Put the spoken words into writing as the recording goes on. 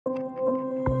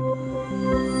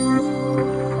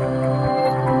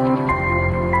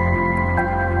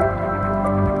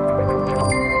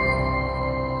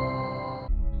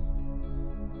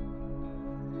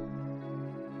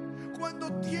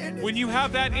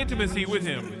intimacy with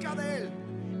him.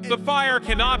 The fire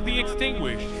cannot be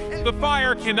extinguished. The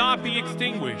fire cannot be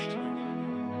extinguished.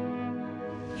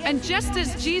 And just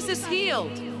as Jesus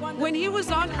healed when he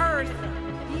was on earth,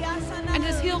 and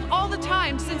has healed all the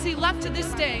time since he left to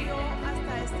this day,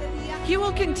 he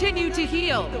will continue to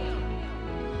heal.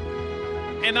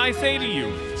 And I say to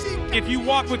you, if you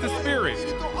walk with the Spirit,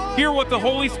 hear what the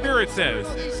Holy Spirit says.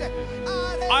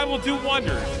 I will do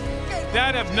wonders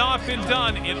that have not been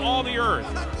done in all the earth.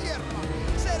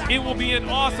 It will be an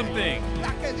awesome thing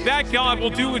that God will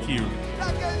do with you.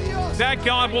 That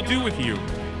God will do with you.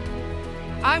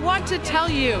 I want to tell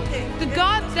you, the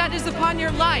God that is upon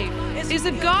your life is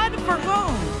a God for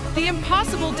whom the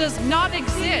impossible does not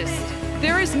exist.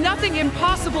 There is nothing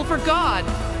impossible for God.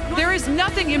 There is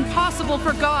nothing impossible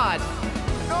for God.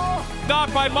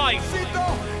 Not by might,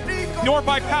 nor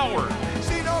by power,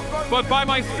 but by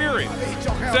my Spirit,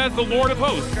 says the Lord of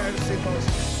hosts.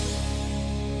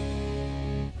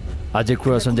 At the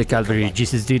cross on the Calvary,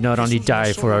 Jesus did not only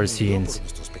die for our sins,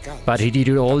 but he did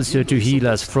it also to heal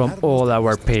us from all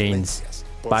our pains.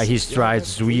 By his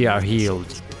stripes we are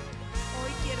healed.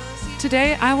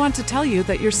 Today, I want to tell you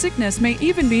that your sickness may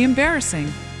even be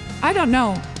embarrassing. I don't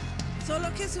know.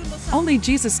 Only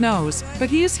Jesus knows, but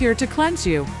he is here to cleanse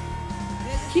you.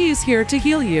 He is here to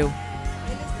heal you.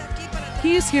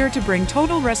 He is here to bring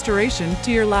total restoration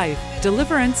to your life,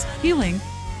 deliverance, healing,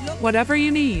 whatever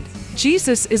you need.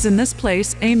 Jesus is in this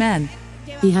place, amen.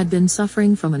 He had been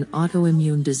suffering from an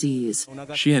autoimmune disease.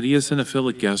 She had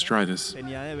eosinophilic gastritis.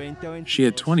 She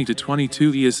had 20 to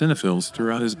 22 eosinophils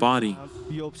throughout his body.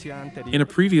 In a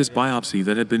previous biopsy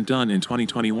that had been done in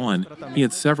 2021, he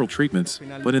had several treatments,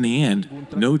 but in the end,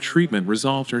 no treatment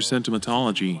resolved her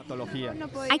symptomatology.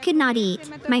 I could not eat.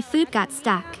 My food got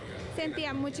stuck.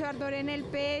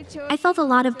 I felt a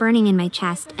lot of burning in my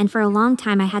chest, and for a long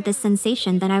time I had this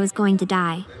sensation that I was going to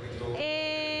die.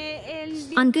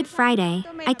 On Good Friday,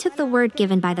 I took the word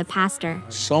given by the pastor.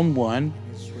 Someone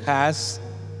has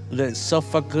the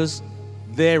esophagus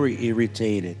very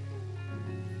irritated.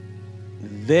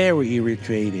 Very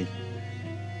irritated.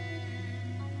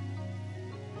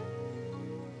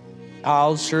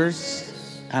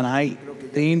 Ulcers, and I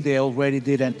think they already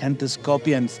did an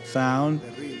endoscopy and found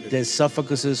the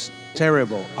esophagus is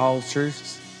terrible.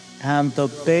 Ulcers, and the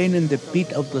pain in the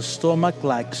pit of the stomach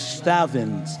like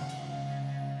stabbings.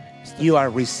 You are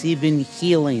receiving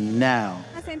healing now.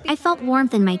 I felt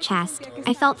warmth in my chest.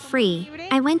 I felt free.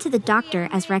 I went to the doctor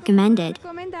as recommended.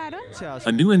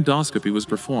 A new endoscopy was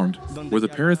performed, where the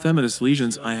perithymatous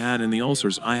lesions I had and the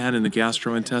ulcers I had in the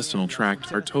gastrointestinal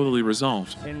tract are totally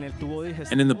resolved.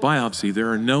 And in the biopsy, there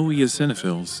are no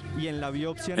eosinophils.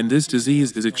 And this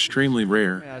disease is extremely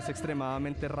rare.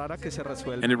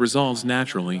 And it resolves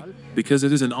naturally, because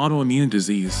it is an autoimmune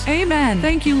disease. Amen.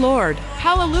 Thank you, Lord.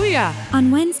 Hallelujah.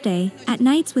 On Wednesday, at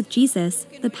Nights with Jesus,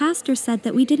 the pastor said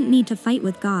that we didn't need to fight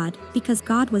with God, because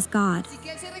God was God.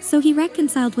 So he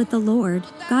reconciled with the Lord.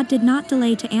 God did not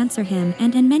delay to answer him,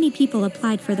 and many people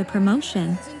applied for the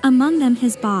promotion, among them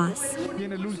his boss.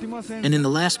 And in the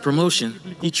last promotion,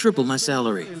 he tripled my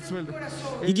salary.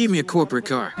 He gave me a corporate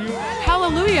car.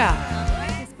 Hallelujah.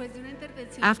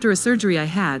 After a surgery I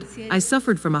had, I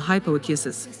suffered from a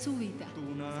hypoacusis.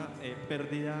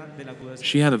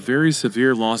 She had a very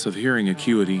severe loss of hearing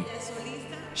acuity.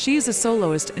 She is a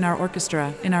soloist in our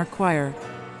orchestra, in our choir.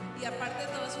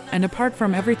 And apart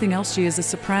from everything else, she is a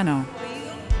soprano.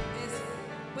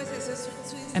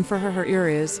 And for her ear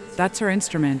is, that's her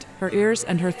instrument, her ears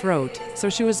and her throat. So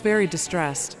she was very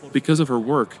distressed. Because of her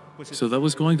work, so that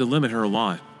was going to limit her a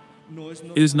lot.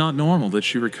 It is not normal that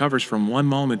she recovers from one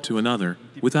moment to another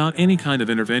without any kind of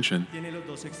intervention.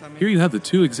 Here you have the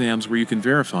two exams where you can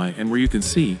verify and where you can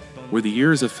see where the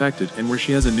ear is affected and where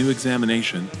she has a new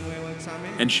examination.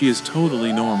 And she is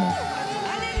totally normal.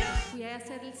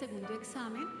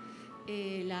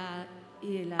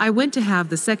 I went to have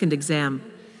the second exam,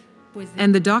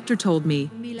 and the doctor told me,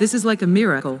 this is like a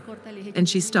miracle, and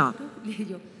she stopped.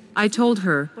 I told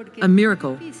her, a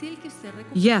miracle?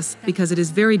 Yes, because it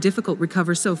is very difficult to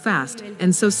recover so fast,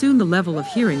 and so soon the level of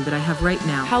hearing that I have right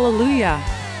now. Hallelujah.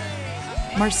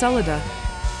 Marcelida,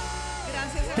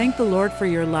 thank the Lord for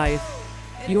your life.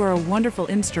 You are a wonderful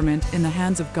instrument in the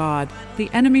hands of God. The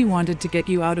enemy wanted to get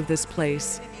you out of this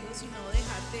place.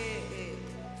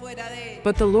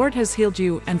 But the Lord has healed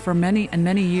you, and for many and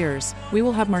many years, we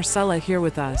will have Marcela here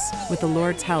with us, with the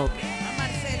Lord's help.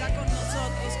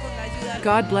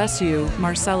 God bless you,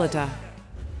 Marcelita.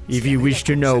 If you wish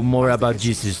to know more about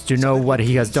Jesus, to know what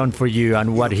he has done for you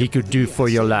and what he could do for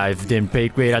your life, then pay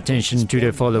great attention to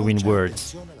the following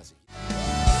words.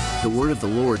 The word of the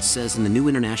Lord says in the New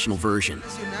International Version,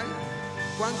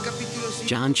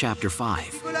 John chapter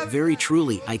 5. Very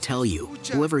truly, I tell you,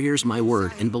 whoever hears my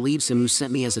word and believes him who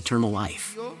sent me has eternal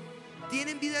life,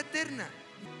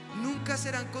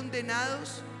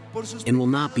 and will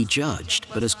not be judged,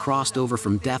 but has crossed over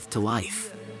from death to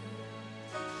life.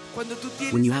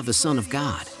 When you have the Son of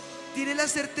God,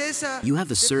 you have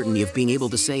the certainty of being able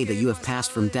to say that you have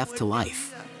passed from death to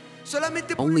life,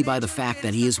 only by the fact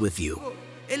that He is with you.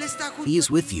 He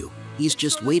is with you. He's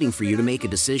just waiting for you to make a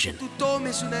decision.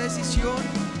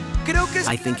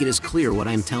 I think it is clear what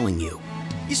I'm telling you.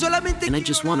 And I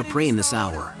just want to pray in this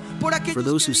hour for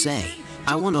those who say,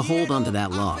 I want to hold on to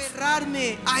that love.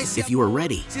 If you are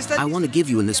ready, I want to give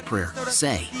you in this prayer.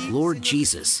 Say, Lord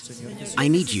Jesus, I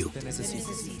need you.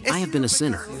 I have been a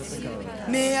sinner.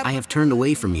 I have turned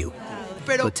away from you.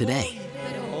 But today,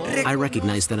 I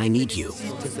recognize that I need you.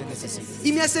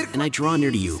 And I draw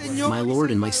near to you, my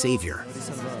Lord and my Savior.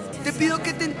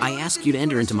 I ask you to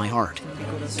enter into my heart,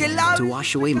 to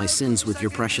wash away my sins with your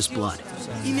precious blood,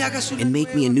 and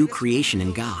make me a new creation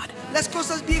in God.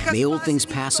 May old things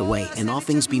pass away and all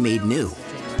things be made new.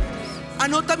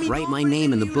 Write my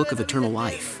name in the book of eternal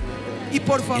life,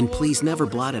 and please never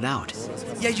blot it out.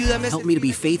 Help me to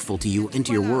be faithful to you and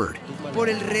to your word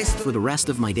for the rest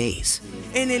of my days.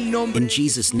 In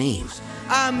Jesus' name,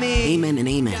 amen and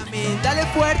amen.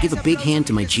 Give a big hand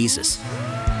to my Jesus.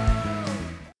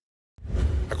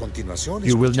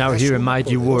 You will now hear a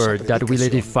mighty word that will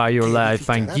edify your life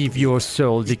and give your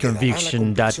soul the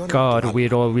conviction that God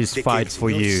will always fight for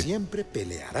you.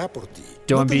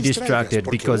 Don't be distracted,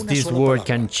 because this word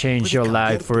can change your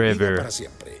life forever.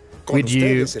 With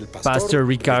you, Pastor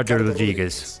Ricardo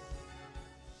Rodríguez.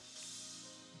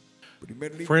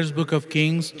 First book of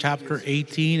Kings, chapter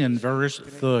 18 and verse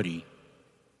 30.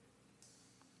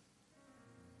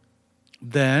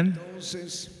 Then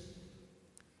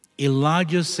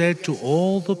Elijah said to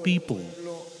all the people,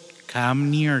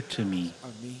 "Come near to me."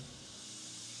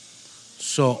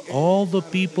 So all the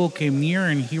people came near,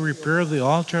 and he repaired the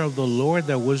altar of the Lord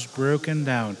that was broken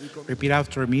down. Repeat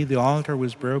after me, the altar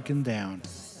was broken down.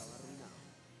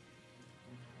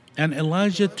 And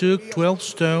Elijah took 12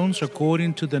 stones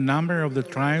according to the number of the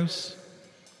tribes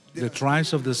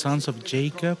of the sons of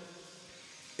Jacob,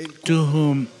 to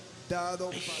whom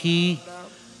he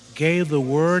gave the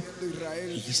word.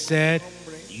 He said,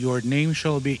 "Your name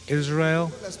shall be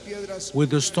Israel." With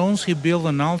the stones he built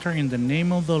an altar in the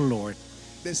name of the Lord,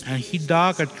 and he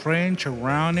dug a trench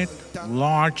around it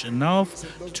large enough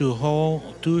to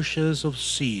hold 2 sheaves of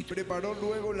seed.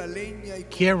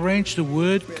 He arranged the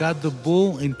wood, cut the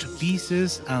bull into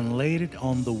pieces, and laid it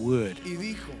on the wood.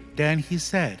 Then he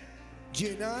said,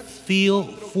 "Fill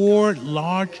 4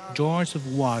 large jars of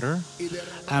water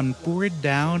and pour it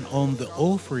down on the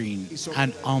offering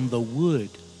and on the wood."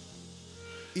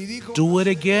 "Do it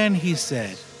again," he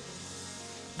said.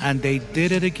 And they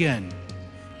did it again.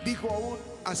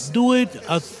 "Do it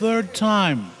a 3rd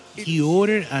time," he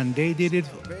ordered, and they did it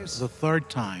the 3rd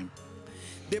time.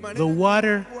 The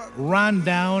water ran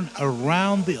down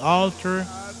around the altar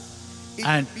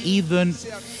and even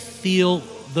filled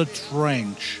the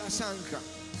trench.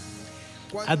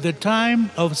 At the time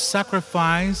of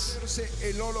sacrifice,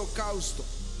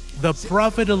 the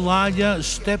prophet Elijah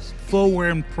stepped forward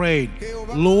and prayed,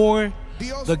 "Lord,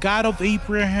 the God of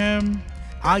Abraham,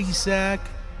 Isaac,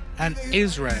 and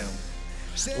Israel,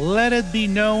 let it be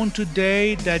known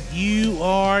today that you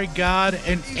are God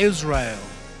in Israel,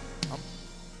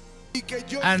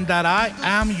 and that I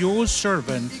am your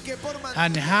servant,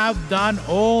 and have done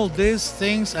all these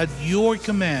things at your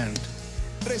command.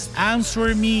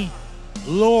 Answer me,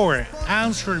 Lord,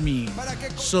 answer me,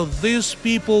 so these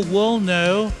people will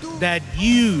know that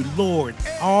you, Lord,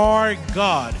 are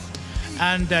God,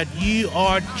 and that you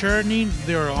are turning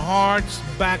their hearts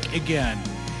back again."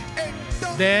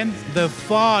 Then the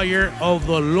fire of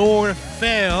the Lord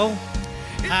fell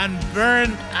and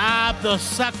burned up the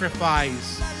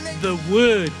sacrifice, the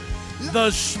wood, the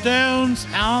stones,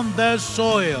 and the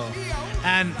soil,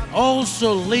 and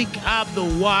also licked up the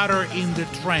water in the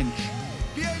trench.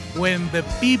 When the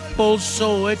people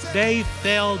saw it, they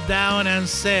fell down and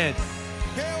said,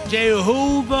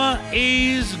 "Jehovah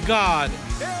is God!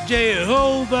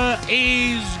 Jehovah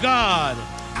is God!"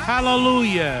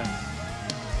 Hallelujah!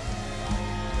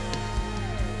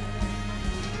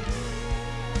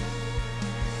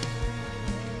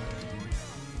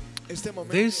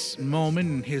 This moment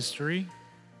in history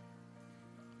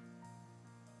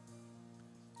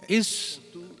is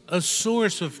a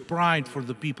source of pride for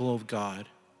the people of God.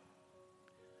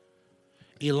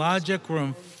 Elijah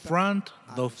confronted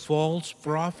the false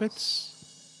prophets,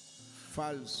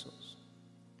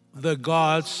 the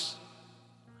gods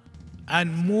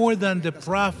and more than the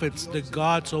prophets, the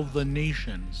gods of the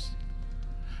nations.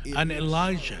 And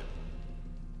Elijah,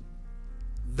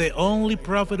 the only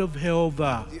prophet of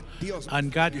Jehovah,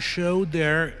 and God showed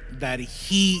there that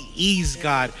He is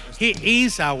God. He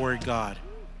is our God.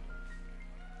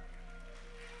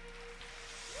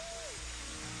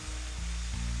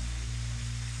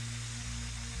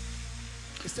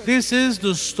 This is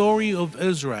the story of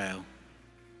Israel,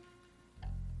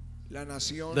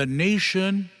 the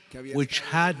nation which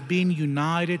had been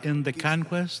united in the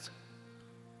conquest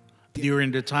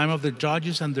during the time of the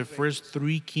judges and the first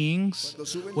three kings.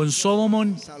 When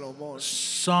Solomon's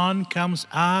son comes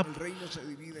up,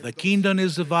 the kingdom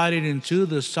is divided into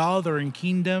the southern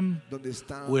kingdom,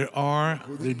 where are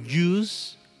the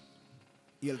Jews,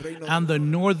 and the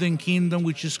northern kingdom,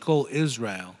 which is called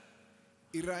Israel.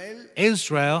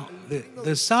 Israel,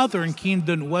 the southern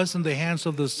kingdom, was in the hands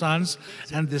of the sons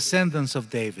and descendants of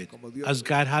David, as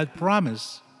God had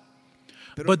promised.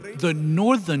 But the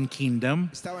northern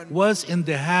kingdom was in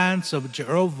the hands of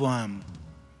Jeroboam.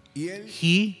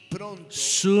 He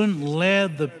soon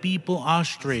led the people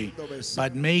astray by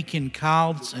making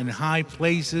calves and high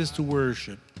places to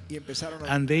worship,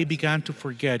 and they began to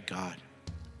forget God.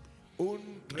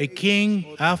 A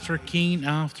king after king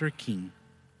after king.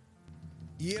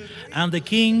 And the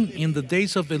king in the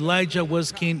days of Elijah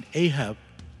was King Ahab,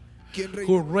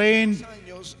 who reigned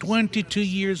 22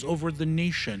 years over the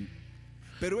nation.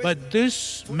 But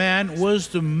this man was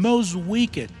the most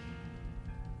wicked.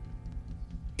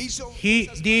 He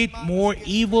did more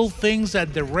evil things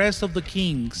than the rest of the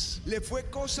kings.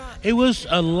 It was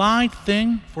a light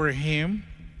thing for him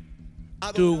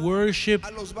to worship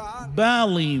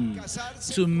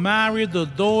Baalim, to marry the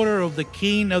daughter of the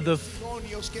king of the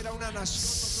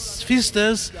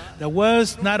Phistas, that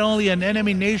was not only an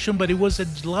enemy nation, but it was a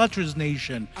idolatrous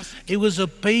nation. It was a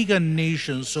pagan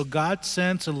nation. So God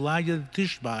sends Elijah the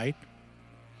Tishbite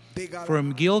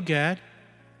from Gilgad,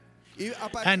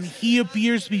 and he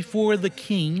appears before the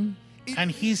king,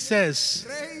 and he says,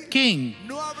 "King,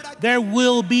 there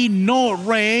will be no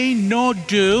rain, no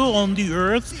dew on the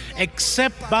earth,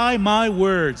 except by my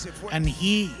word." And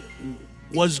he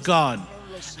was gone,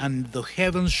 and the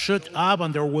heavens shut up,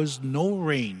 and there was no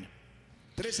rain.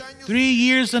 3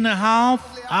 years and a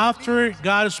half after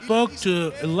God spoke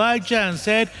to Elijah and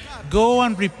said, "Go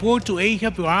and report to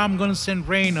Ahab, or I'm going to send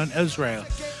rain on Israel."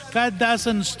 God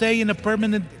doesn't stay in a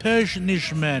permanent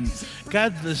punishment.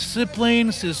 God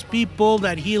disciplines His people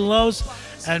that He loves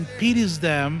and pities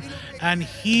them, and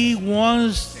He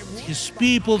wants His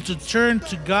people to turn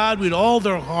to God with all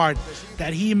their heart,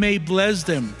 that He may bless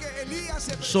them.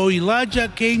 So Elijah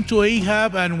came to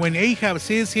Ahab, and when Ahab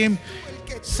sees him,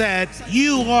 said,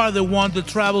 "You are the one that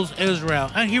troubles Israel."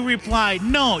 And he replied,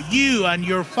 "No, you and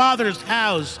your father's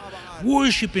house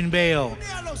worship in Baal.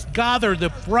 Gather the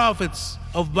prophets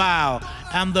of Baal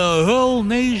and the whole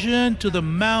nation to the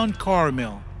Mount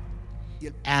Carmel."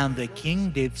 And the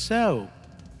king did so.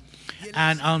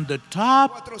 And on the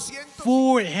top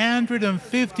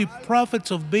 450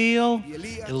 prophets of Baal,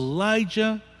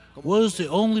 Elijah was the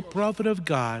only prophet of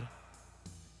God.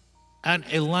 And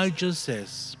Elijah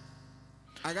says,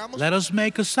 "Let us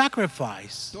make a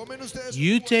sacrifice.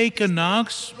 You take an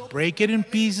ox, break it in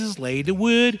pieces, lay the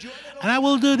wood, and I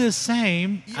will do the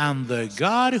same. And the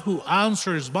God who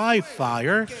answers by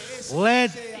fire,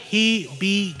 let He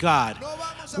be God.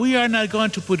 We are not going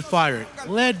to put fire.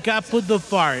 Let God put the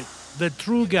fire, the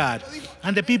true God."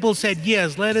 And the people said,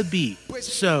 "Yes, let it be."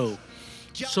 So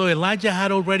Elijah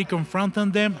had already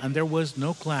confronted them, and there was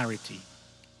no clarity.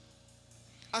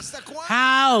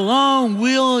 How long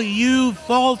will you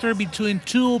falter between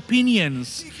two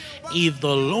opinions? If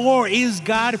the Lord is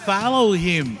God, follow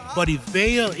Him. But if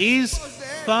Baal is,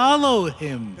 follow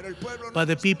him. But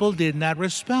the people did not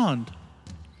respond.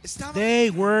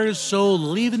 They were so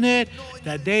living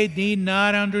that they did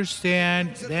not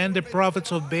understand. Then the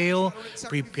prophets of Baal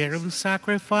prepared the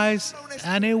sacrifice,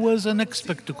 and it was an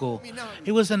spectacle.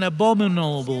 It was an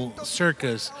abominable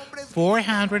circus.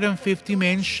 450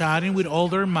 men shouting with all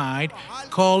their might,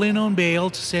 calling on Baal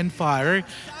to send fire,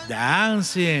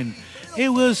 dancing. It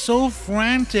was so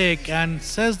frantic, and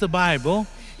says the Bible,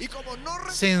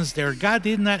 since their God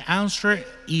did not answer,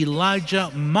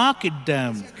 Elijah mocked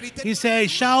them. He said,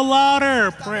 "Shout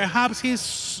louder, perhaps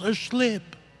he's asleep."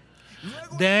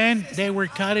 Then they were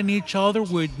cutting each other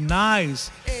with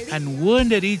knives and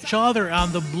wounded each other,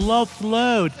 and the blood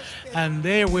flowed. And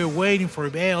they were waiting for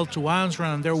Baal to answer,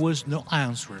 and there was no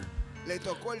answer.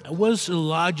 It was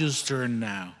Elijah's turn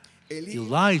now.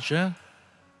 Elijah,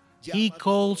 he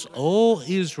calls all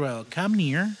Israel, "Come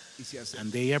near,"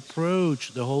 and they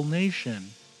approach the whole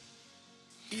nation.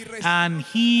 And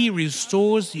he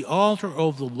restores the altar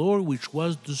of the Lord which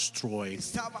was destroyed.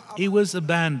 It was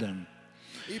abandoned.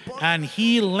 And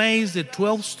he lays the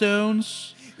 12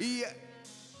 stones,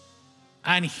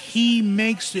 and he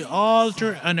makes the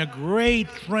altar and a great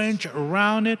trench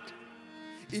around it.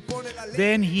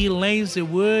 Then he lays the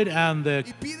wood, and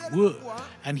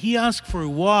he asked for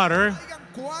water.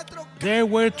 They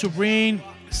were to bring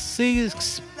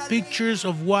 6 pitchers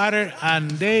of water,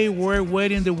 and they were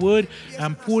wetting the wood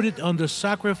and put it on the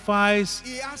sacrifice,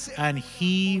 and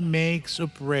he makes a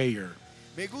prayer.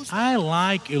 I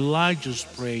like Elijah's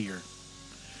prayer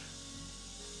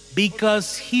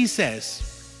because he says,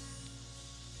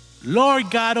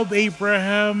 Lord God of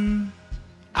Abraham,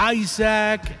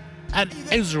 Isaac, and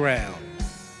Israel,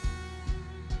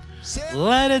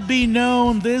 let it be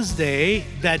known this day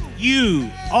that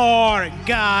you are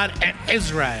God and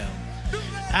Israel,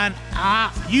 and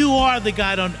you are the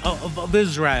God of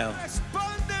Israel.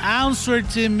 Answer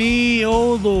to me,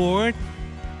 O Lord,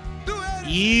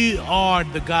 you are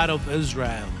the God of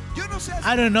Israel.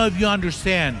 I don't know if you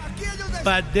understand,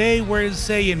 but they were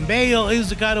saying Baal is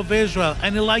the God of Israel,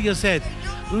 and Elijah said,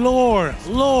 Lord,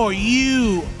 Lord,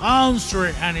 you answer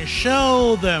and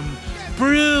show them,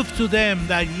 prove to them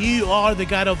that you are the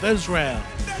God of Israel,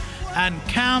 and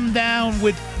come down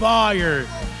with fire,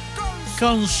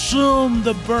 consume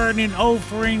the burning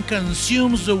offering,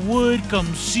 consumes the wood,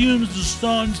 consumes the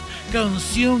stones,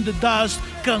 consume the dust,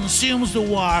 consumes the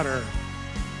water.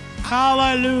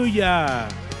 Hallelujah.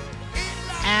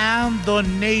 And the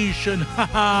nation,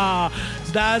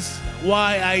 that's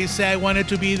why I said I wanted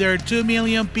to be there. 2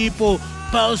 million people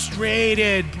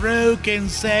prostrated, broken,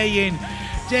 saying,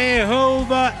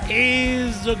 Jehovah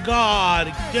is the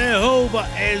God. Jehovah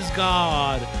is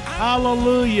God.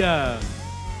 Hallelujah.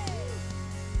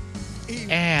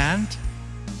 And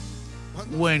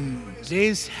when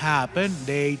this happened,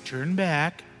 they turned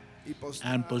back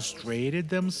and prostrated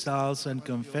themselves and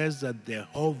confessed that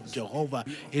Jehovah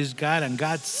is God, and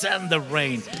God sent the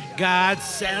rain. God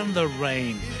sent the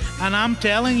rain. And I'm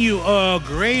telling you, a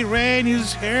great rain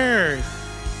is here.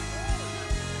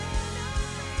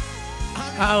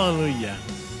 Hallelujah.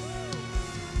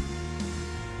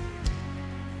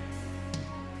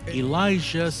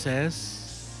 Elijah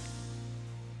says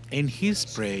in his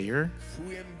prayer,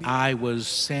 I was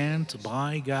sent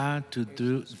by God to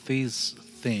do these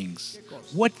things.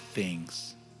 What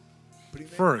things?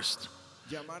 First,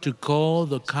 to call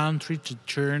the country to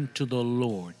turn to the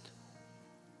Lord.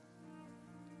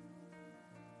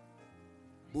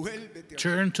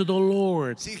 Turn to the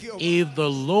Lord. If the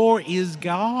Lord is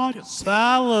God,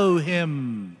 follow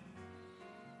him.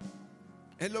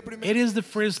 It is the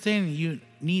first thing you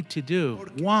need to do.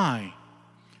 Why?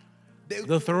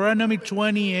 Deuteronomy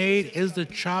 28 is the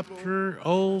chapter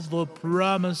of the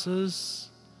promises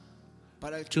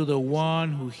to the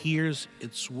one who hears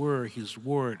his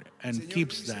word, and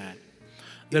keeps that.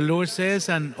 The Lord says,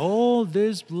 and all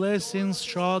these blessings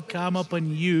shall come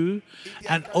upon you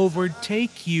and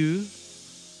overtake you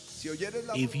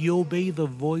if you obey the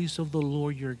voice of the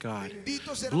Lord your God.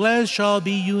 Blessed shall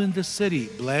be you in the city,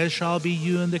 blessed shall be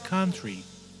you in the country.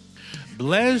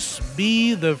 Blessed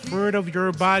be the fruit of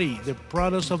your body, the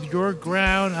produce of your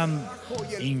ground, and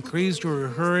increase your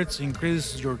herds,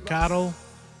 increase your cattle,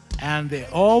 and the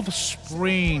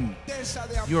offspring.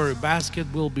 Your basket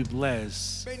will be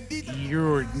blessed,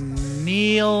 your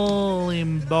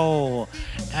kneading bowl,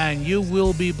 and you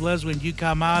will be blessed when you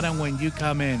come out and when you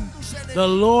come in. The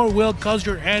Lord will cause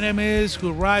your enemies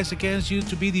who rise against you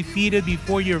to be defeated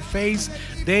before your face.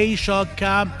 They shall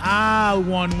come out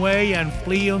one way and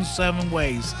flee on 7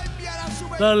 ways.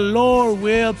 The Lord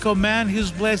will command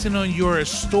his blessing on your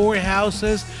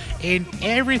storehouses. In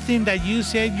everything that you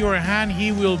set your hand,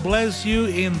 he will bless you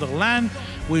in the land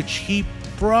which he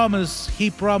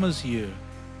promised you.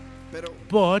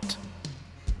 But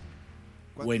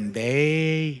when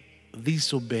they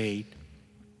disobeyed,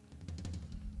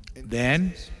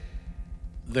 then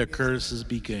the curses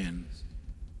began.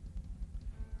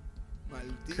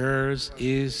 Curse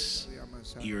is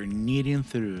your kneading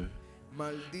through.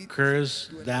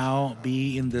 Curse thou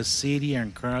be in the city,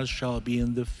 and curse shall be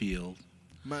in the field.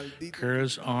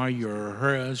 Curse are your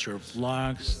herds, your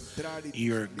flocks,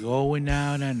 you're going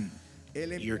out and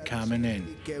you're coming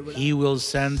in. He will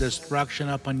send destruction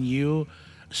upon you,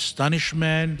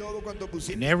 astonishment,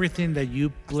 and everything that you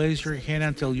place your hand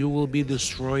until you will be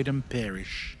destroyed and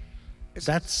perish.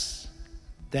 That's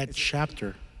that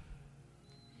chapter.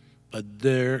 But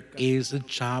there is a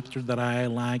chapter that I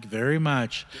like very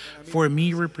much. For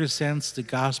me, represents the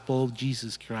gospel of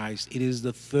Jesus Christ. It is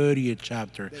the 30th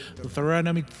chapter,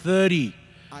 Deuteronomy 30.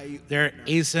 There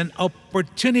is an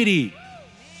opportunity.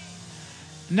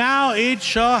 Now it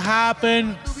shall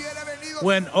happen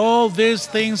when all these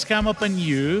things come upon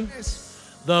you,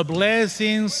 the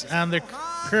blessings and the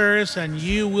curse, and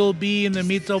you will be in the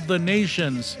midst of the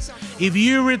nations. If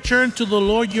you return to the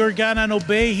Lord your God and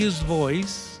obey his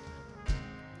voice,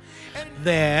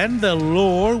 then the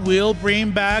Lord will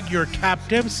bring back your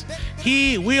captives.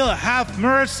 He will have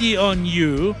mercy on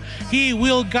you. He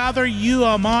will gather you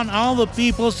among all the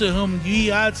peoples to whom he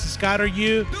hath scattered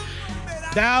you.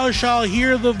 Thou shalt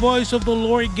hear the voice of the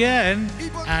Lord again,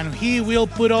 and he will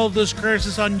put all those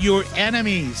curses on your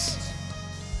enemies.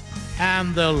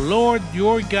 And the Lord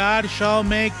your God shall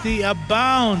make thee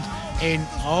abound in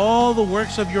all the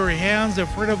works of your hands, the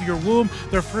fruit of your womb,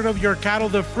 the fruit of your cattle,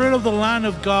 the fruit of the land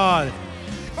of God.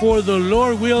 For the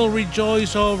Lord will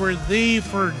rejoice over thee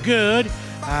for good,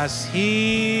 as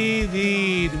he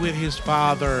did with his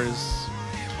fathers.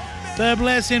 The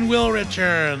blessing will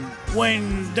return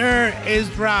when there is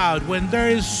drought, when there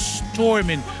is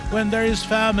storming, when there is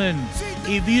famine.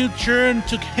 If you turn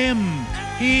to him,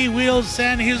 he will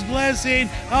send his blessing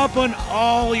upon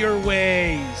all your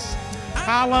ways.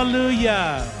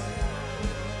 Hallelujah.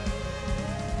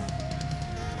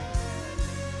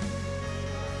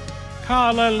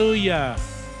 Hallelujah.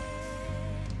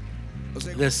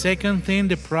 The second thing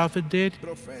the prophet did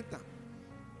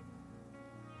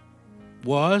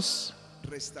was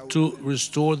to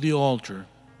restore the altar.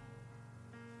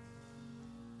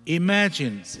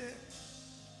 Imagine,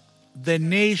 the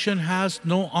nation has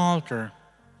no altar.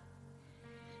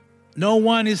 No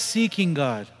one is seeking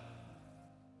God.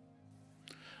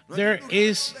 There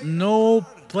is no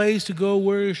place to go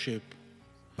worship.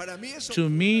 To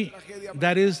me,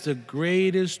 that is the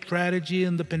greatest strategy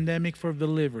in the pandemic for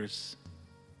believers.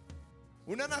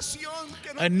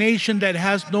 A nation that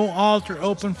has no altar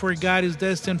open for God is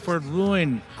destined for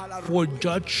ruin, for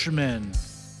judgment.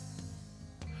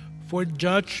 For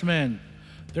judgment.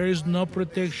 There is no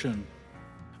protection.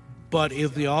 But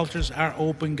if the altars are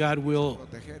open, God will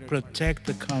protect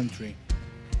the country.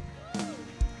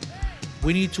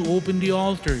 We need to open the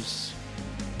altars.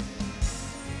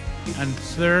 And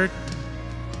third,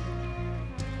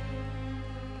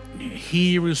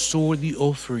 he restored the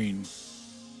offering.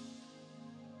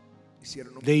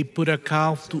 They put a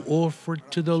calf to offer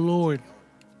to the Lord.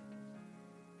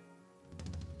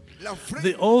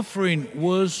 The offering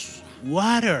was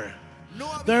water.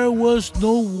 There was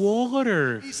no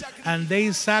water, and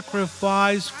they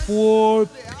sacrificed 4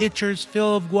 pitchers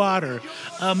full of water.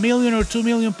 1 million or 2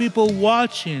 million people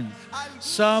watching.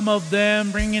 Some of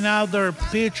them bringing out their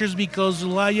pitchers because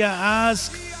Elijah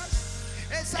asked,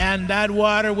 and that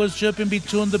water was jumping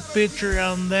between the pitcher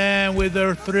and them with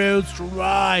their throats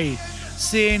dry.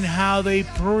 Seeing how they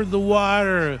poured the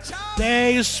water,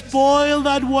 they spoiled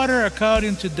that water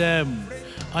according to them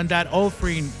on that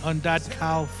offering, on that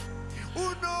calf.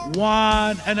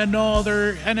 One and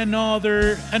another and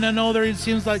another and another. It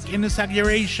seems like an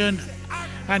exaggeration.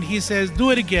 And he says,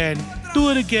 do it again,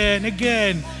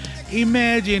 again.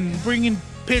 Imagine bringing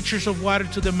pitchers of water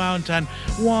to the mountain.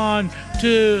 1,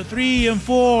 2, 3, and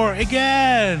 4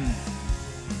 again.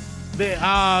 The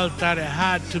altar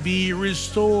had to be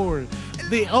restored.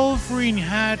 The offering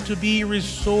had to be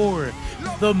restored.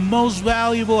 The most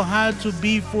valuable had to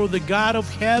be for the God of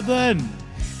heaven.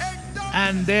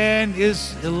 And then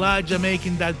is Elijah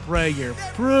making that prayer.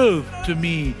 Prove to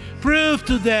me, prove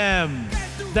to them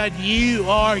that you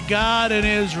are God in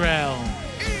Israel.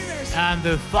 And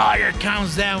the fire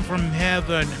comes down from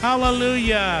heaven.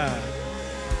 Hallelujah.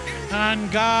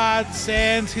 And God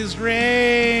sends his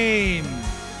rain.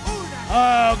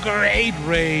 Oh, great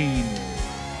rain.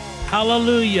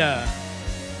 Hallelujah.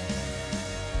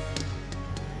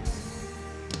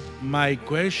 My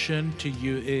question to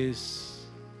you is,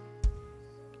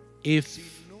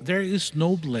 if there is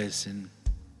no blessing,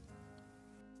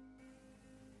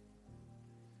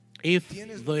 if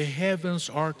the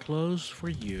heavens are closed for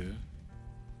you,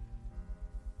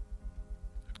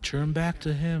 turn back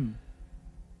to him.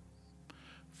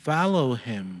 Follow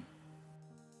him.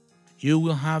 You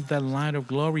will have that light of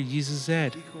glory. Jesus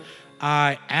said,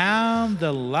 I am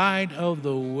the light of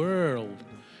the world.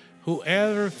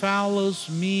 Whoever follows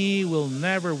me will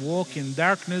never walk in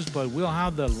darkness, but will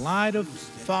have the light of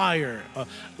fire,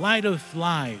 light of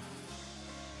life.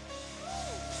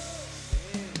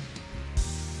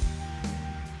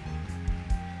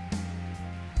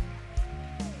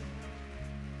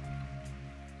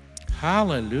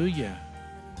 Hallelujah.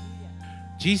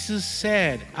 Jesus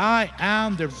said, I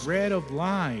am the bread of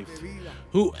life.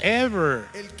 Whoever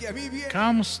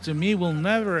comes to me will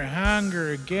never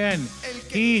hunger again.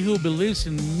 He who believes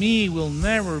in me will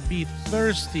never be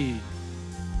thirsty.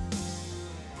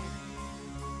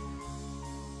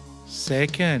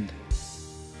 Second,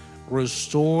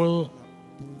 restore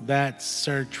that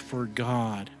search for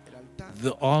God,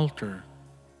 the altar,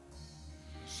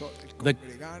 the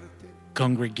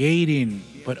congregating,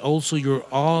 but also your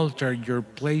altar, your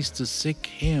place to seek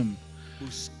Him.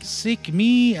 Seek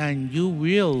me and you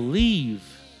will live.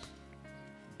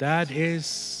 That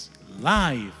is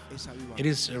life. It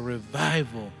is a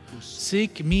revival.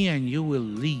 Seek me and you will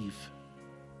live.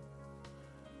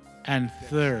 And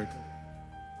third,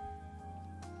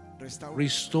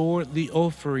 restore the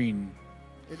offering.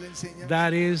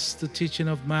 That is the teaching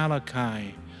of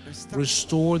Malachi.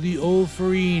 Restore the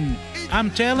offering. I'm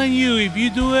telling you, if you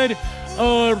do it,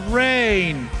 a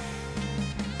rain,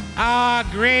 a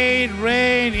great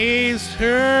rain is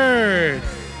heard.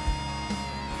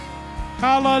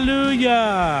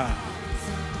 Hallelujah.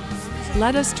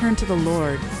 Let us turn to the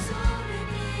Lord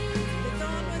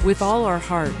with all our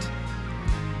heart.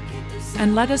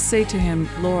 And let us say to Him,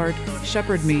 Lord,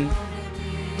 shepherd me.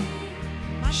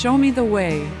 Show me the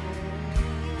way.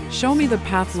 Show me the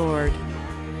path, Lord.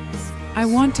 I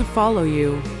want to follow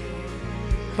you,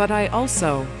 but I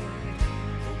also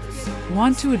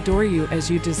want to adore you as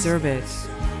you deserve it.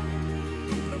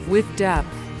 With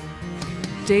depth,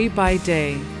 day by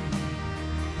day.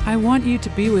 I want you to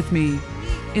be with me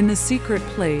in the secret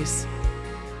place.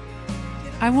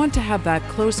 I want to have that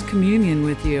close communion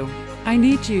with you. I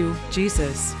need you,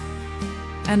 Jesus.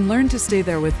 And learn to stay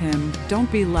there with Him. Don't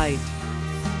be light.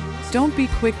 Don't be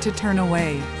quick to turn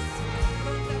away.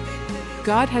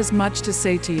 God has much to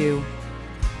say to you.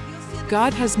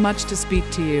 God has much to speak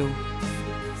to you.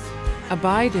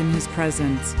 Abide in His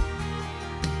presence.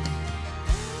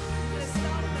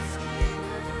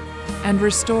 And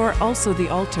restore also the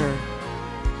altar.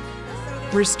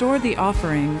 Restore the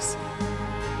offerings.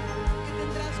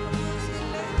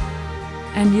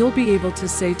 And you'll be able to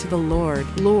say to the Lord,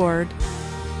 Lord,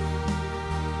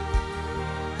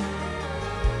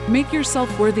 make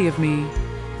yourself worthy of me.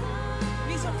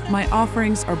 My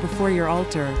offerings are before your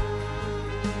altar.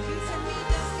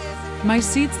 My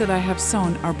seeds that I have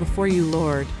sown are before you,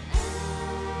 Lord.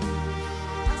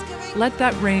 Let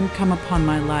that rain come upon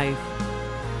my life.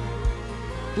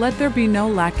 Let there be no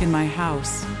lack in my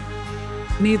house,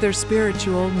 neither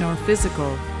spiritual nor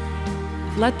physical.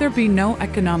 Let there be no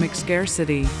economic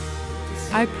scarcity.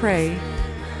 I pray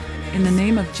in the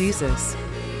name of Jesus.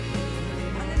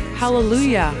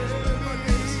 Hallelujah.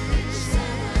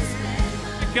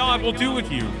 God will do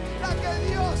with you.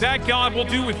 That God will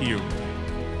do with you.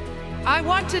 I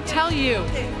want to tell you,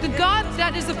 the God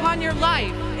that is upon your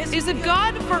life is a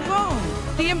God for whom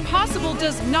the impossible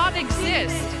does not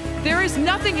exist. There is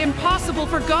nothing impossible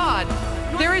for God.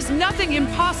 There is nothing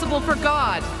impossible for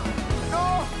God.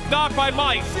 Not by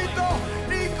might,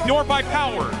 nor by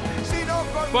power,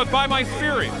 but by my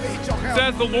Spirit,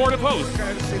 says the Lord of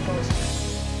hosts.